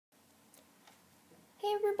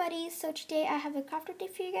Hey everybody, so today I have a craft update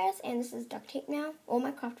for you guys, and this is duct tape now. All my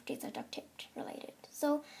craft updates are duct tape related.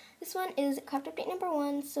 So this one is craft update number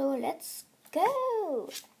 1, so let's go!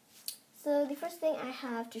 So the first thing I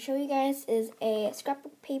have to show you guys is a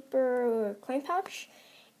scrapbook paper coin pouch,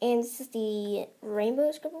 and this is the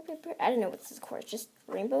rainbow scrapbook paper. I don't know what this is called, it's just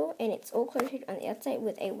rainbow, and it's all clear taped on the outside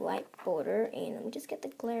with a white border, and let me just get the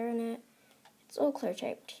glare in it. It's all clear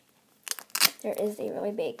taped. There is a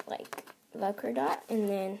really big, Velcro dot, and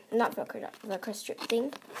then, not Velcro dot, Velcro strip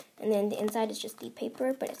thing, and then the inside is just the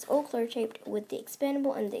paper, but it's all clear taped with the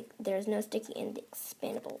expandable, and there's no sticky in the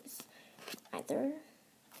expandables either.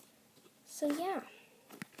 So yeah,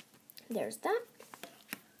 there's that.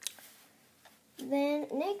 Then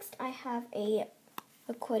next I have a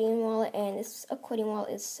accordion wallet, and this accordion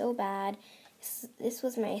wallet is so bad. This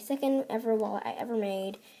was my second ever wallet I ever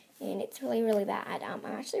made, and it's really bad. I'm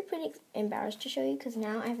actually pretty embarrassed to show you because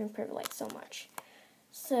now I've improved so much.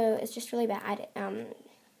 So it's just really bad.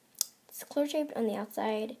 It's clear taped on the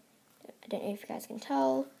outside. I don't know if you guys can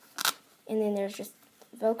tell. And then there's just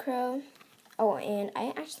Velcro. Oh, and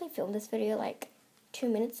I actually filmed this video 2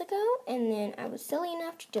 minutes ago, and then I was silly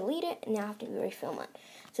enough to delete it, and now I have to refilm it.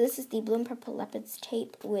 So this is the blue and purple leopards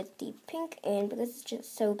tape with the pink, and because it's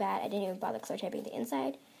just so bad, I didn't even bother clear taping the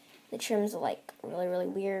inside. The trims are really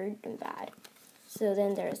weird and bad. So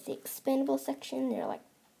then there's the expandable section. They're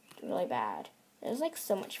really bad. There's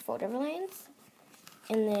so much photo lines.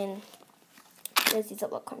 And then there's the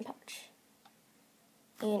Ziploc coin pouch.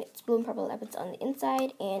 And it's blue and purple leopards on the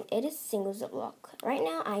inside, and it is single Ziploc. Right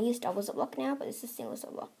now I use double Ziploc now, but this is single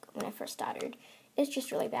Ziploc when I first started. It's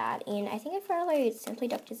just really bad, and I think I found a Simply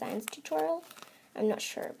Duck Designs tutorial. I'm not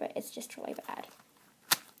sure, but it's just really bad.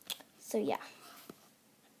 So yeah.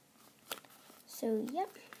 So, yep,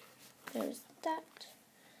 there's that.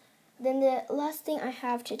 Then the last thing I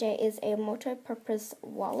have today is a multi-purpose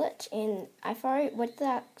wallet, and I found with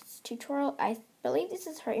that tutorial, I believe this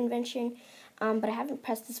is her invention, but I haven't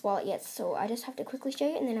pressed this wallet yet, so I just have to quickly show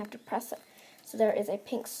you, and then I have to press it. So there is a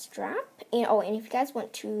pink strap, and and if you guys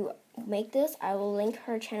want to make this, I will link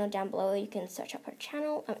her channel down below. You can search up her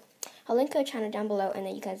channel. I'll link her channel down below, and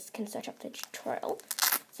then you guys can search up the tutorial.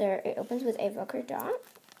 So it opens with a Velcro dot.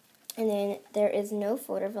 And then there is no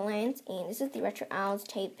photo lines, and this is the Retro Owls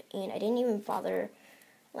tape, and I didn't even bother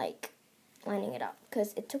lining it up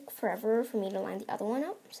because it took forever for me to line the other one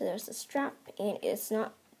up. So there's the strap, and it's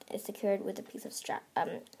secured with a piece of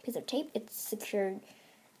tape. It's secured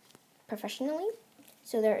professionally.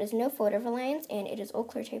 So there is no photo lines, and it is all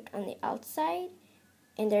clear taped on the outside,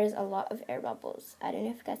 and there's a lot of air bubbles. I don't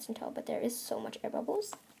know if you guys can tell, but there is so much air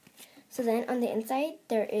bubbles. So then on the inside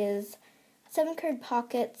there is 7 curved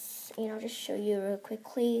pockets, and I'll just show you real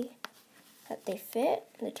quickly that they fit.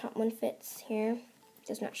 The top one fits here,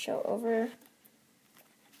 does not show over,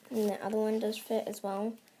 and the other one does fit as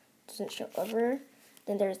well, doesn't show over.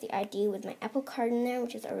 Then there's the ID with my Apple Card in there,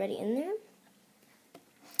 which is already in there.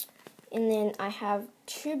 And then I have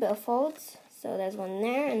 2 billfolds, so there's one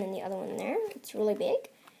there and then the other one there. It's really big.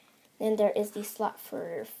 Then there is the slot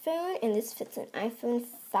for your phone, and this fits an iPhone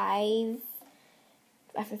 5S,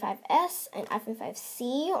 and iPhone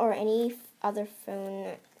 5C, or any other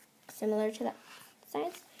phone similar to that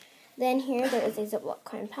size. Then here there is a Ziploc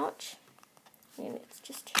coin pouch, and it's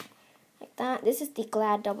just like that. This is the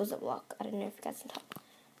Glad double Ziploc. I don't know if you guys can tell,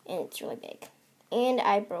 and it's really big. And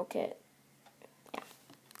I broke it. Yeah.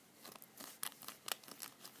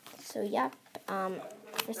 So yep.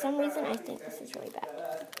 For some reason I think this is really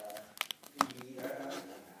bad.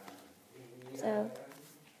 So